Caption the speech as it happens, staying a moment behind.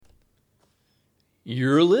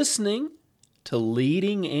You're listening to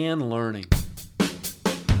Leading and Learning.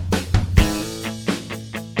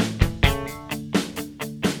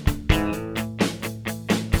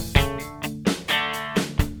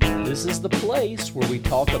 This is the place where we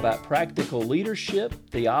talk about practical leadership,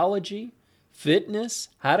 theology, fitness,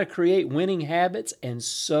 how to create winning habits, and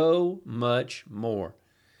so much more.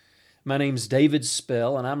 My name's David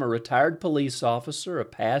Spell, and I'm a retired police officer, a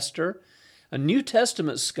pastor, a New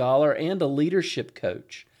Testament scholar, and a leadership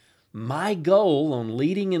coach. My goal on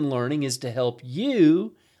Leading and Learning is to help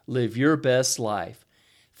you live your best life.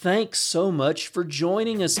 Thanks so much for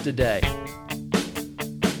joining us today.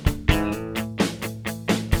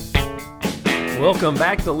 Welcome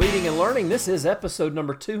back to Leading and Learning. This is episode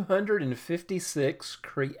number 256,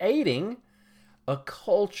 Creating a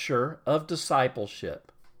Culture of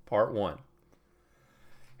Discipleship, Part 1.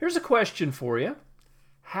 Here's a question for you.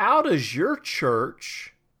 How does your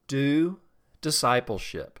church do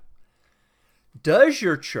discipleship? Does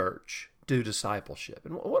your church do discipleship?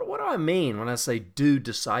 And what do I mean when I say do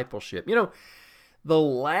discipleship? You know, the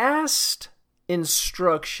last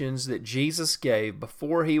instructions that Jesus gave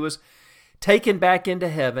before he was taken back into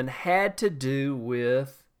heaven had to do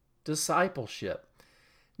with discipleship.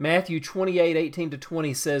 Matthew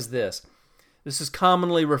 28:18-20 says this. This is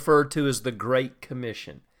commonly referred to as the Great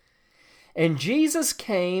Commission. And Jesus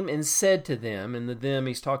came and said to them, and the them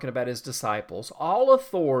he's talking about his disciples, all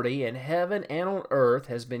authority in heaven and on earth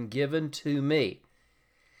has been given to me.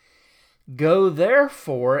 Go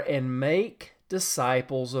therefore and make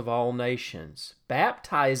disciples of all nations,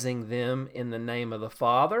 baptizing them in the name of the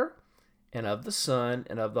Father and of the Son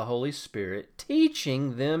and of the Holy Spirit,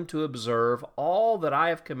 teaching them to observe all that I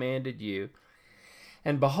have commanded you.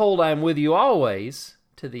 And behold, I am with you always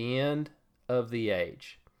to the end of the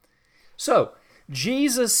age. So,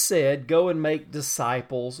 Jesus said, go and make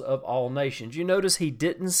disciples of all nations. You notice he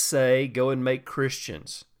didn't say, go and make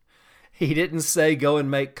Christians. He didn't say, go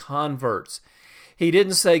and make converts. He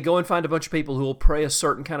didn't say, go and find a bunch of people who will pray a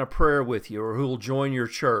certain kind of prayer with you or who will join your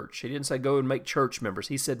church. He didn't say, go and make church members.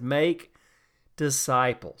 He said, make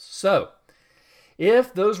disciples. So,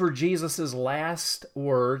 if those were Jesus' last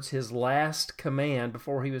words, his last command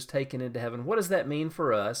before he was taken into heaven, what does that mean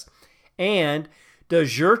for us? And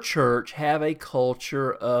does your church have a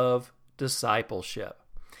culture of discipleship?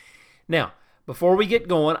 Now, before we get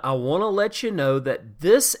going, I want to let you know that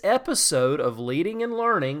this episode of Leading and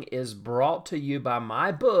Learning is brought to you by my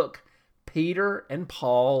book, Peter and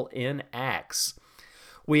Paul in Acts.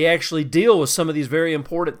 We actually deal with some of these very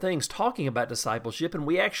important things talking about discipleship, and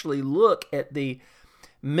we actually look at the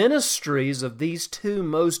ministries of these two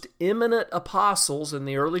most eminent apostles in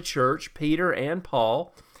the early church, Peter and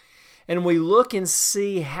Paul, and we look and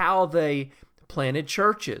see how they planted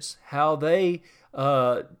churches, how they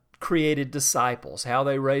created disciples, how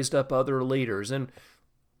they raised up other leaders. And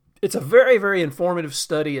it's a very, very informative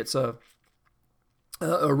study. It's a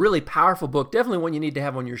really powerful book, definitely one you need to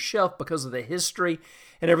have on your shelf because of the history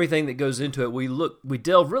and everything that goes into it. We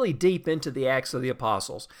delve really deep into the Acts of the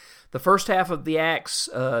Apostles. The first half of the Acts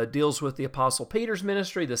deals with the Apostle Peter's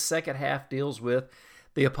ministry. The second half deals with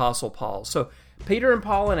the Apostle Paul. So Peter and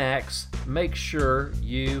Paul in Acts, make sure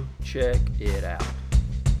you check it out.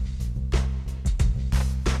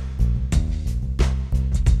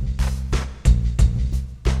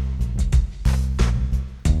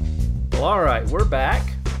 Well, all right, we're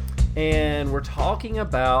back, and we're talking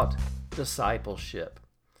about discipleship.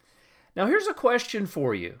 Now, here's a question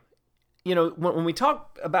for you. You know, when we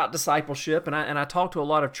talk about discipleship, and I talk to a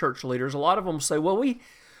lot of church leaders, a lot of them say, well,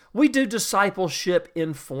 we do discipleship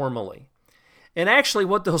informally. And actually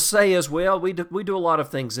what they'll say is, well, we do a lot of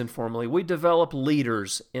things informally. We develop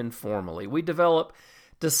leaders informally. We develop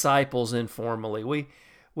disciples informally.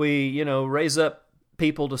 We raise up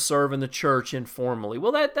people to serve in the church informally.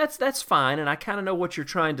 Well, that's fine, and I kind of know what you're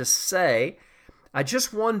trying to say. I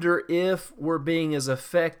just wonder if we're being as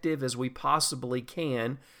effective as we possibly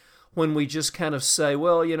can when we just kind of say,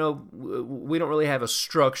 well, you know, we don't really have a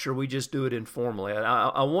structure, we just do it informally.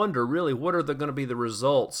 I wonder, really, what are going to be the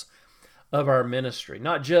results of our ministry?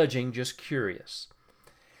 Not judging, just curious.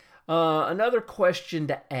 Another question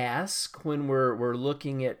to ask when we're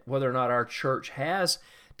looking at whether or not our church has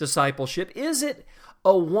discipleship, is it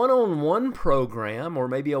a one-on-one program, or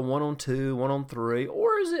maybe a one-on-two, one-on-three,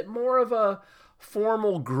 or is it more of a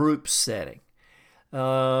formal group setting?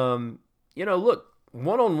 Look,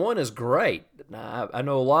 one-on-one is great. I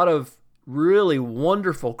know a lot of really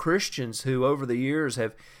wonderful Christians who over the years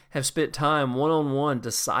have spent time one-on-one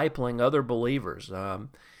discipling other believers, and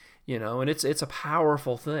it's a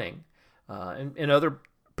powerful thing. And other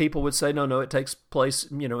people would say, no, it takes place,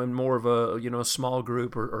 in more of a, a small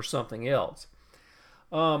group or something else.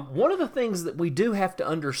 One of the things that we do have to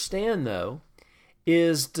understand, though,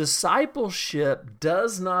 is discipleship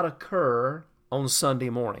does not occur on Sunday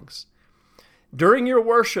mornings. During your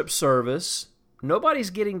worship service, nobody's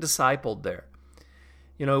getting discipled there.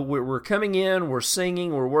 We're coming in, we're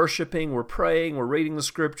singing, we're worshiping, we're praying, we're reading the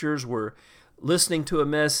scriptures, we're listening to a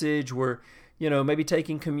message, we're, maybe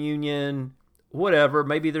taking communion, whatever.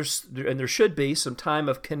 Maybe there should be some time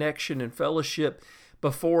of connection and fellowship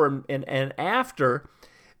before and after.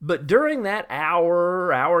 But during that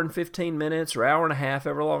hour and 15 minutes, or hour and a half,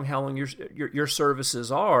 however long, how long your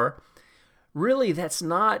services are, really that's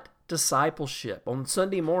not discipleship. On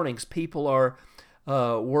Sunday mornings, people are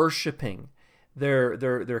worshiping.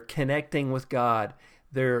 They're connecting with God.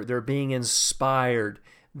 They're being inspired.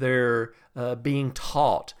 They're being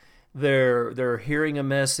taught. They're hearing a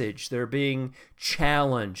message. They're being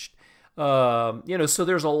challenged. So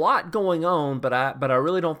there's a lot going on, but I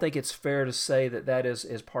really don't think it's fair to say that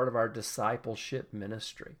is part of our discipleship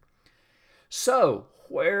ministry. So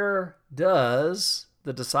where does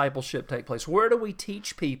the discipleship take place? Where do we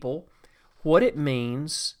teach people what it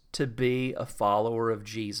means to be a follower of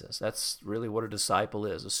Jesus? That's really what a disciple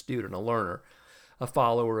is, a student, a learner, a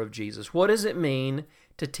follower of Jesus. What does it mean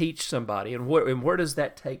to teach somebody, and where does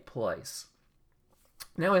that take place?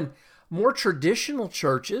 Now, in more traditional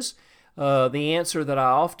churches, the answer that I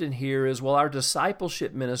often hear is, well, our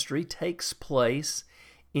discipleship ministry takes place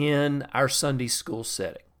in our Sunday school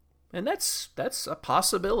setting. And that's a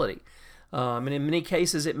possibility. And in many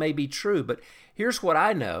cases, it may be true. But here's what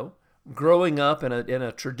I know. Growing up in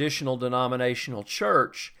a traditional denominational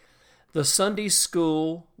church, the Sunday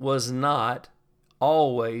school was not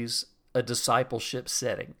always a discipleship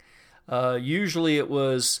setting. Usually it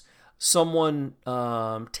was someone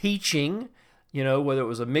teaching, whether it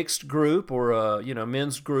was a mixed group or a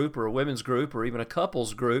men's group or a women's group or even a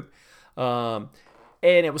couples group, and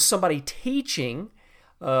it was somebody teaching,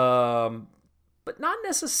 but not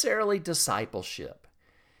necessarily discipleship.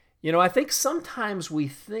 I think sometimes we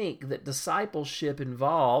think that discipleship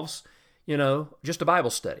involves, just a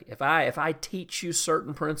Bible study. If I teach you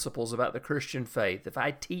certain principles about the Christian faith, if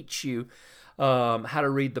I teach you how to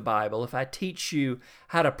read the Bible, if I teach you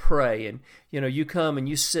how to pray, and you come and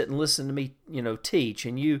you sit and listen to me, teach,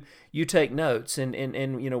 and you take notes,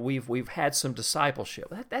 and we've had some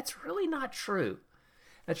discipleship. That's really not true.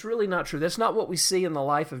 That's really not true. That's not what we see in the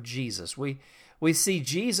life of Jesus. We see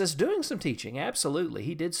Jesus doing some teaching. Absolutely,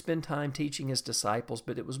 he did spend time teaching his disciples,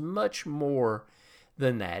 but it was much more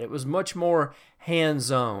than that. It was much more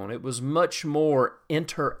hands-on. It was much more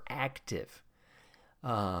interactive.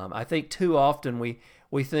 I think too often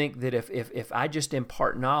we think that if I just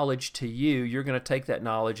impart knowledge to you, you're going to take that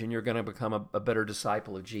knowledge and you're going to become a better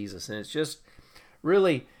disciple of Jesus. And it's just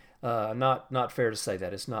really not fair to say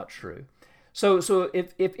that. It's not true. So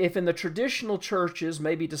if in the traditional churches,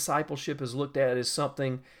 maybe discipleship is looked at as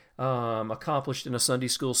something accomplished in a Sunday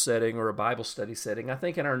school setting or a Bible study setting, I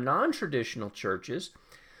think in our non-traditional churches,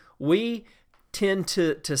 we tend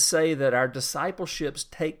to say that our discipleships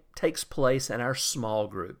takes place in our small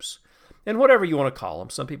groups. And whatever you want to call them.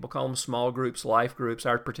 Some people call them small groups, life groups.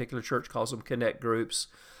 Our particular church calls them connect groups,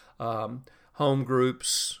 home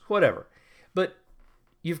groups, whatever. But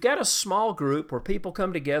you've got a small group where people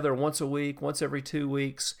come together once a week, once every 2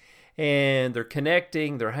 weeks, and they're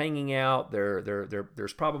connecting, they're hanging out,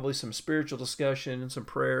 there's probably some spiritual discussion and some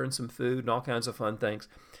prayer and some food and all kinds of fun things.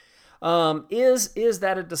 Is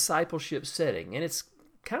that a discipleship setting? And it's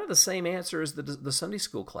kind of the same answer as the Sunday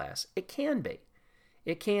school class. It can be.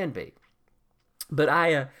 It can be. But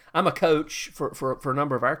I'm a coach for a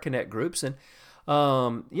number of our Connect groups, and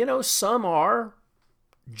some are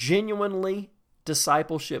genuinely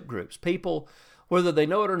discipleship groups. People, whether they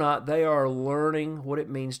know it or not, they are learning what it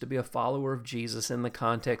means to be a follower of Jesus in the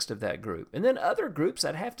context of that group. And then other groups,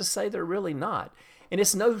 I'd have to say they're really not. And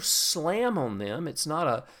it's no slam on them. It's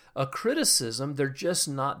not a criticism. They're just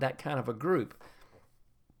not that kind of a group.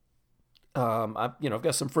 I've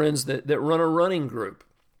got some friends that run a running group.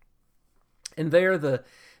 And there the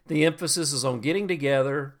emphasis is on getting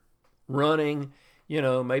together, running,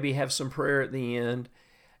 maybe have some prayer at the end.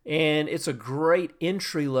 And it's a great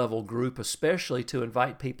entry-level group, especially to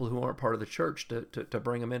invite people who aren't part of the church to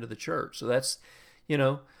bring them into the church. So that's,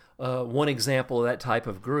 one example of that type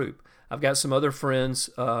of group. I've got some other friends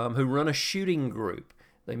who run a shooting group.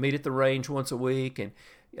 They meet at the range once a week, and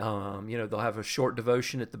they'll have a short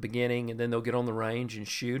devotion at the beginning, and then they'll get on the range and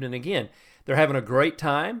shoot. And again, they're having a great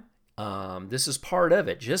time. This is part of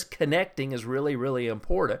it. Just connecting is really, really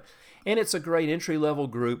important. And it's a great entry-level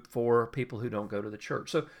group for people who don't go to the church.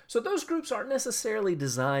 So those groups aren't necessarily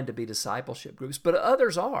designed to be discipleship groups, but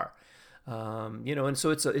others are. And so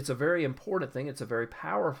it's a very important thing. It's a very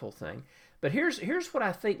powerful thing. But here's what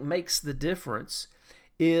I think makes the difference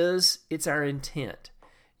is it's our intent.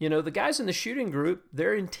 The guys in the shooting group,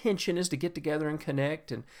 their intention is to get together and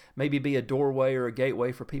connect and maybe be a doorway or a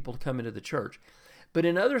gateway for people to come into the church. But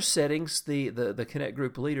in other settings, the Connect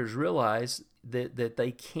group leaders realize that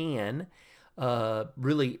they can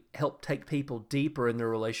really help take people deeper in their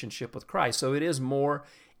relationship with Christ. So it is more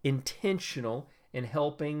intentional in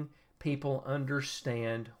helping people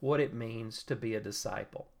understand what it means to be a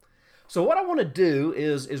disciple. So what I want to do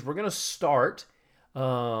is we're going to start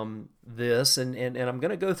this, and I'm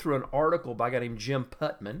going to go through an article by a guy named Jim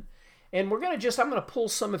Putman, and I'm going to pull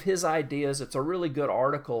some of his ideas. It's a really good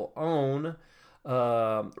article on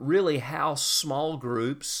really how small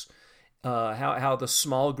groups, how the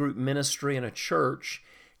small group ministry in a church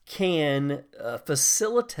can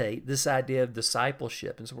facilitate this idea of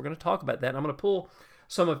discipleship. And so we're going to talk about that. And I'm going to pull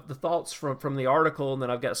some of the thoughts from the article, and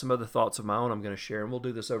then I've got some other thoughts of my own I'm going to share, and we'll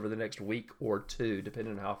do this over the next week or two,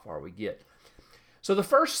 depending on how far we get. So the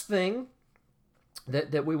first thing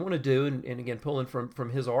that we want to do, and again, pulling from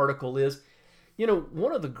his article, is,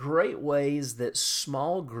 one of the great ways that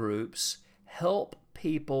small groups help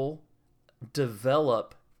people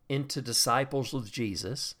develop into disciples of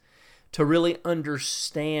Jesus, to really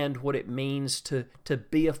understand what it means to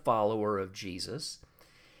be a follower of Jesus,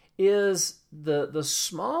 is the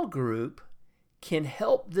small group can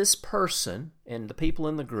help this person and the people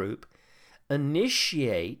in the group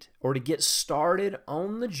initiate or to get started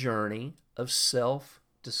on the journey of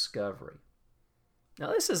self-discovery.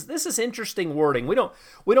 Now this is interesting wording. We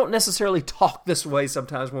don't necessarily talk this way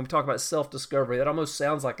sometimes when we talk about self-discovery. That almost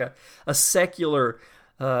sounds like a secular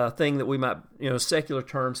thing that we might, secular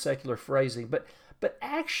term, secular phrasing. But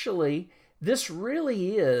actually, this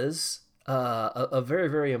really is a very,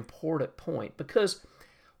 very important point, because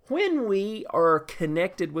when we are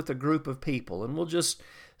connected with a group of people, and we'll just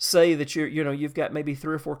say that you've got maybe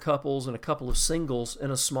 3 or 4 couples and a couple of singles in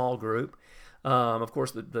a small group. Of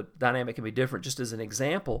course, the dynamic can be different, just as an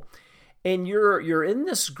example. And you're in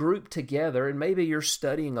this group together, and maybe you're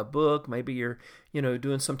studying a book, maybe you're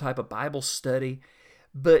doing some type of Bible study,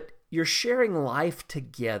 but you're sharing life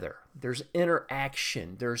together. There's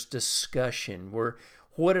interaction, there's discussion.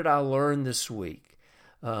 What did I learn this week?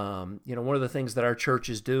 One of the things that our church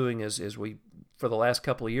is doing is we, for the last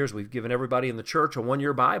couple of years, we've given everybody in the church a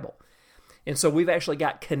 1-year Bible. And so we've actually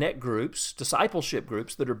got connect groups, discipleship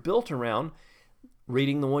groups, that are built around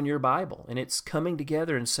reading the 1-year Bible. And it's coming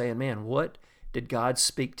together and saying, man, what did God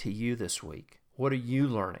speak to you this week? What are you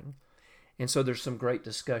learning? And so there's some great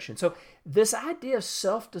discussion. So this idea of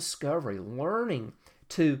self-discovery, learning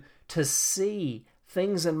to see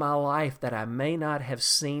things in my life that I may not have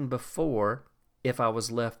seen before if I was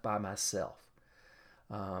left by myself.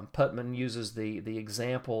 Putman uses the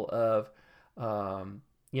example of,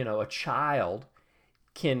 a child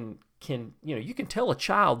can you can tell a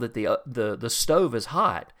child that the stove is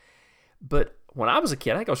hot, but when I was a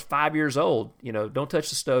kid, I think I was 5 years old. Don't touch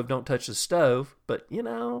the stove, don't touch the stove. But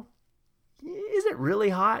is it really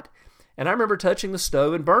hot? And I remember touching the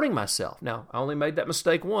stove and burning myself. Now, I only made that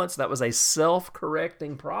mistake once. That was a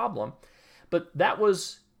self-correcting problem, but that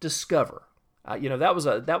was discover. That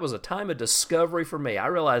was a time of discovery for me. I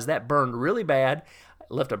realized that burned really bad. I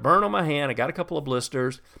left a burn on my hand. I got a couple of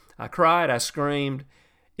blisters. I cried. I screamed.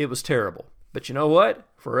 It was terrible. But you know what?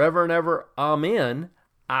 Forever and ever, amen,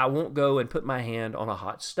 I won't go and put my hand on a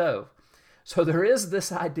hot stove. So there is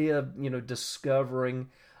this idea of, discovering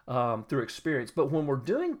through experience. But when we're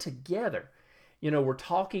doing together, we're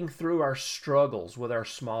talking through our struggles with our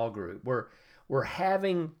small group. We're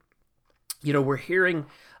having, we're hearing,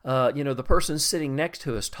 the person sitting next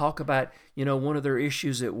to us talk about, one of their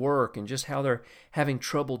issues at work and just how they're having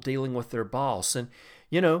trouble dealing with their boss. And,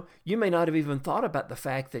 you may not have even thought about the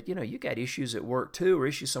fact that, you got issues at work too, or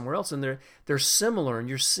issues somewhere else, and they're similar, and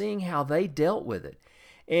you're seeing how they dealt with it.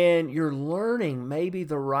 And you're learning maybe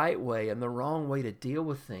the right way and the wrong way to deal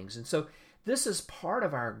with things. And so this is part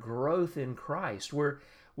of our growth in Christ. We're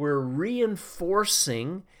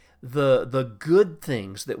reinforcing the good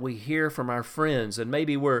things that we hear from our friends, and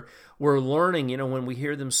maybe we're learning, when we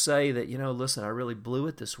hear them say that, listen, I really blew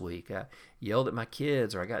it this week. I yelled at my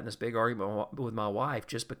kids, or I got in this big argument with my wife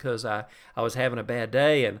just because I was having a bad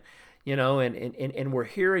day, and and we're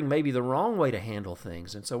hearing maybe the wrong way to handle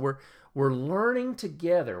things. And so we're learning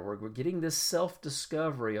together. We're getting this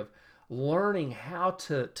self-discovery of learning how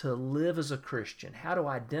to live as a Christian, how to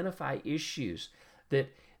identify issues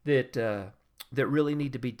that that really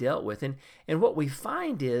need to be dealt with. And what we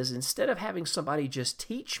find is, instead of having somebody just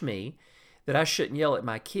teach me that I shouldn't yell at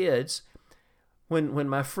my kids, when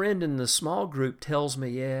my friend in the small group tells me,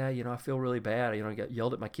 yeah, I feel really bad, I got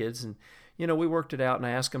yelled at my kids, and, we worked it out, and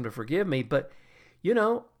I asked them to forgive me, but,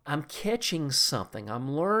 I'm catching something,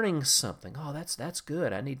 I'm learning something. Oh, that's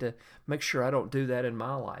good. I need to make sure I don't do that in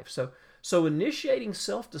my life. So initiating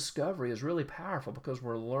self-discovery is really powerful because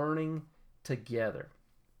we're learning together.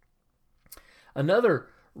 Another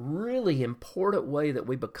really important way that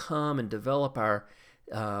we become and develop our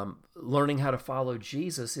learning how to follow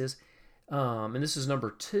Jesus is, and this is number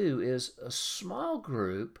 2, is a small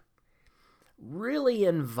group really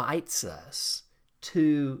invites us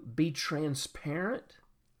to be transparent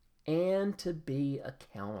and to be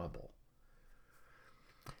accountable.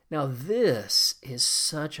 Now, this is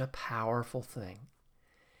such a powerful thing.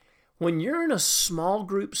 When you're in a small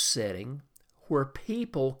group setting where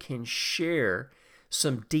people can share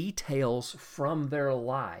some details from their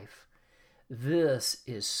life, this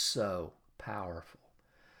is so powerful.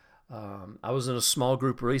 I was in a small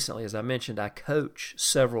group recently. As I mentioned, I coach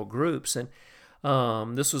several groups, and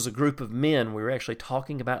this was a group of men. We were actually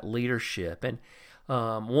talking about leadership, and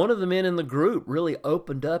one of the men in the group really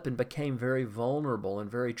opened up and became very vulnerable and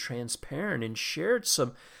very transparent and shared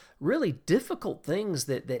some really difficult things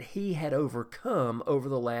that he had overcome over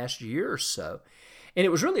the last year or so. And it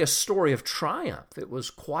was really a story of triumph. It was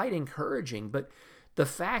quite encouraging, but the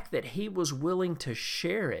fact that he was willing to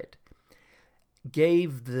share it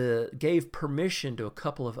gave permission to a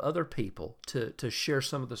couple of other people to share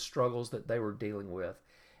some of the struggles that they were dealing with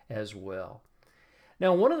as well.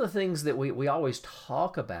 Now, one of the things that we always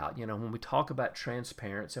talk about, when we talk about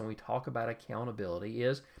transparency and we talk about accountability,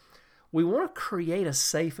 is we want to create a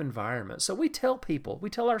safe environment. So we tell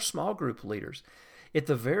our small group leaders, at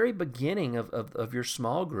the very beginning of your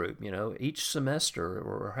small group, each semester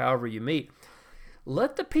or however you meet,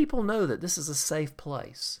 let the people know that this is a safe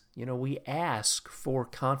place. We ask for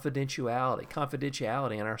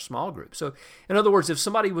confidentiality in our small group. So, in other words, if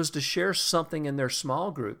somebody was to share something in their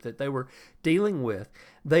small group that they were dealing with,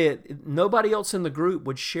 nobody else in the group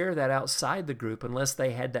would share that outside the group unless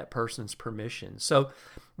they had that person's permission. So,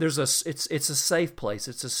 it's a safe place.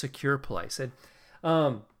 It's a secure place. And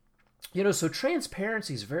so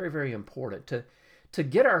transparency is very, very important to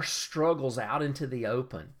get our struggles out into the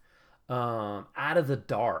open, out of the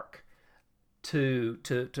dark, to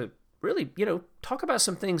really, talk about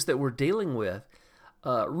some things that we're dealing with,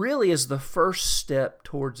 really is the first step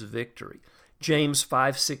towards victory. James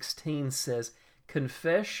 5:16 says,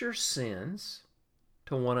 "Confess your sins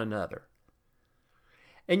to one another."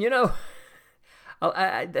 And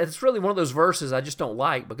that's really one of those verses I just don't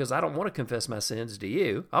like, because I don't want to confess my sins to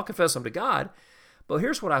you. I'll confess them to God. But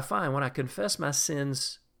here's what I find when I confess my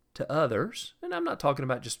sins to others, and I'm not talking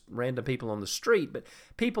about just random people on the street, but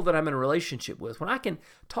people that I'm in a relationship with. When I can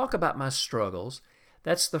talk about my struggles,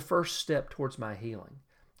 that's the first step towards my healing.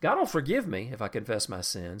 God will forgive me if I confess my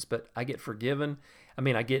sins, but I get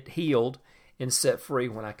I get healed and set free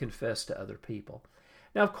when I confess to other people.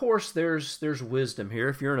 Now, of course, there's wisdom here.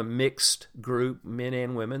 If you're in a mixed group, men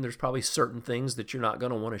and women, there's probably certain things that you're not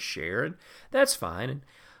going to want to share, and that's fine.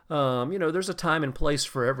 And there's a time and place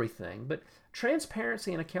for everything, but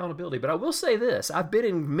transparency and accountability. But I will say this: I've been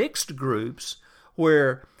in mixed groups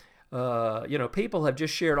where people have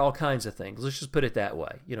just shared all kinds of things. Let's just put it that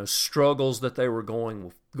way. Struggles that they were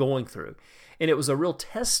going through, and it was a real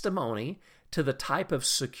testimony to the type of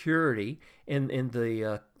security in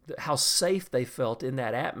the how safe they felt in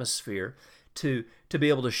that atmosphere to be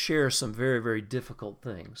able to share some very, very difficult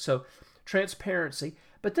things. So transparency,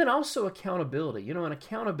 but then also accountability. And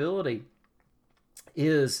accountability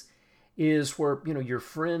is where your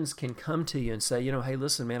friends can come to you and say, hey,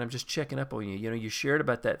 listen, man, I'm just checking up on you. You shared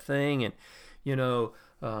about that thing, and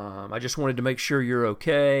I just wanted to make sure you're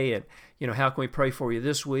okay, and how can we pray for you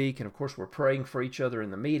this week? And of course, we're praying for each other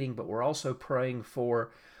in the meeting, but we're also praying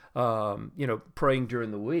for praying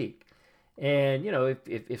during the week. And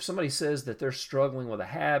if somebody says that they're struggling with a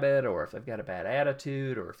habit, or if they've got a bad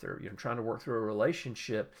attitude, or if they're trying to work through a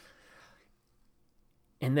relationship,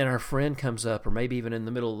 and then our friend comes up, or maybe even in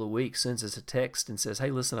the middle of the week sends us a text and says,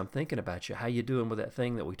 hey, listen, I'm thinking about you. How you doing with that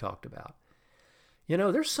thing that we talked about?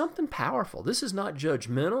 There's something powerful. This is not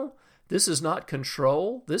judgmental. This is not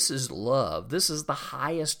control. This is love. This is the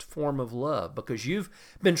highest form of love, because you've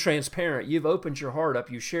been transparent. You've opened your heart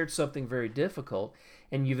up. You've shared something very difficult,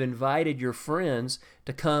 and you've invited your friends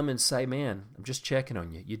to come and say, man, I'm just checking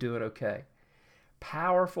on you. You doing okay?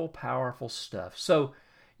 Powerful, powerful stuff. So,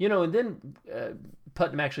 and then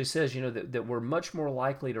Putnam actually says, that we're much more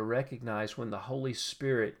likely to recognize when the Holy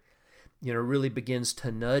Spirit really begins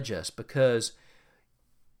to nudge us, because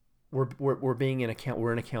we're being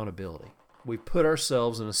we're in accountability. We've put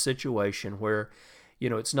ourselves in a situation where,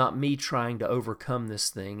 it's not me trying to overcome this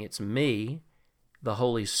thing. It's me, the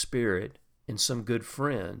Holy Spirit, and some good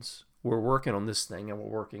friends. We're working on this thing, and we're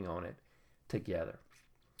working on it together.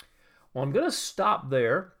 Well, I'm going to stop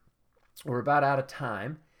there. We're about out of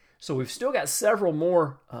time. So we've still got several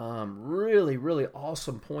more really, really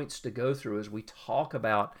awesome points to go through as we talk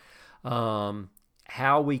about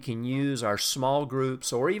how we can use our small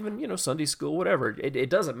groups, or even, Sunday school, whatever. It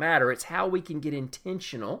doesn't matter. It's how we can get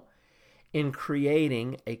intentional in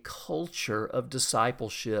creating a culture of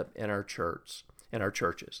discipleship in our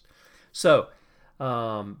churches. So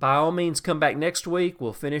by all means, come back next week.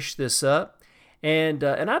 We'll finish this up. And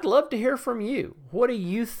I'd love to hear from you. What do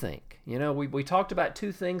you think? We talked about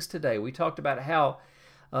two things today. We talked about how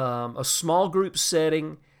a small group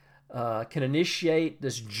setting can initiate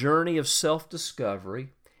this journey of self-discovery,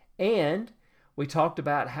 and we talked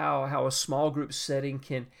about how a small group setting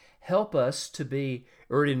can help us to be,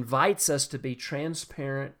 or it invites us to be,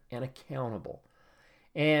 transparent and accountable.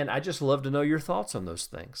 And I just love to know your thoughts on those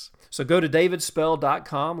things. So go to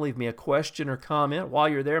davidspell.com, leave me a question or comment. While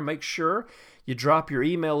you're there, make sure you drop your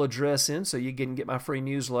email address in so you can get my free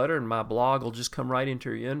newsletter, and my blog will just come right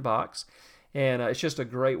into your inbox. And it's just a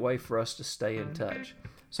great way for us to stay in touch.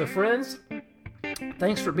 So friends,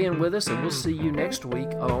 thanks for being with us, and we'll see you next week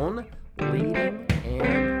on Leading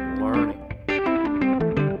and Learning.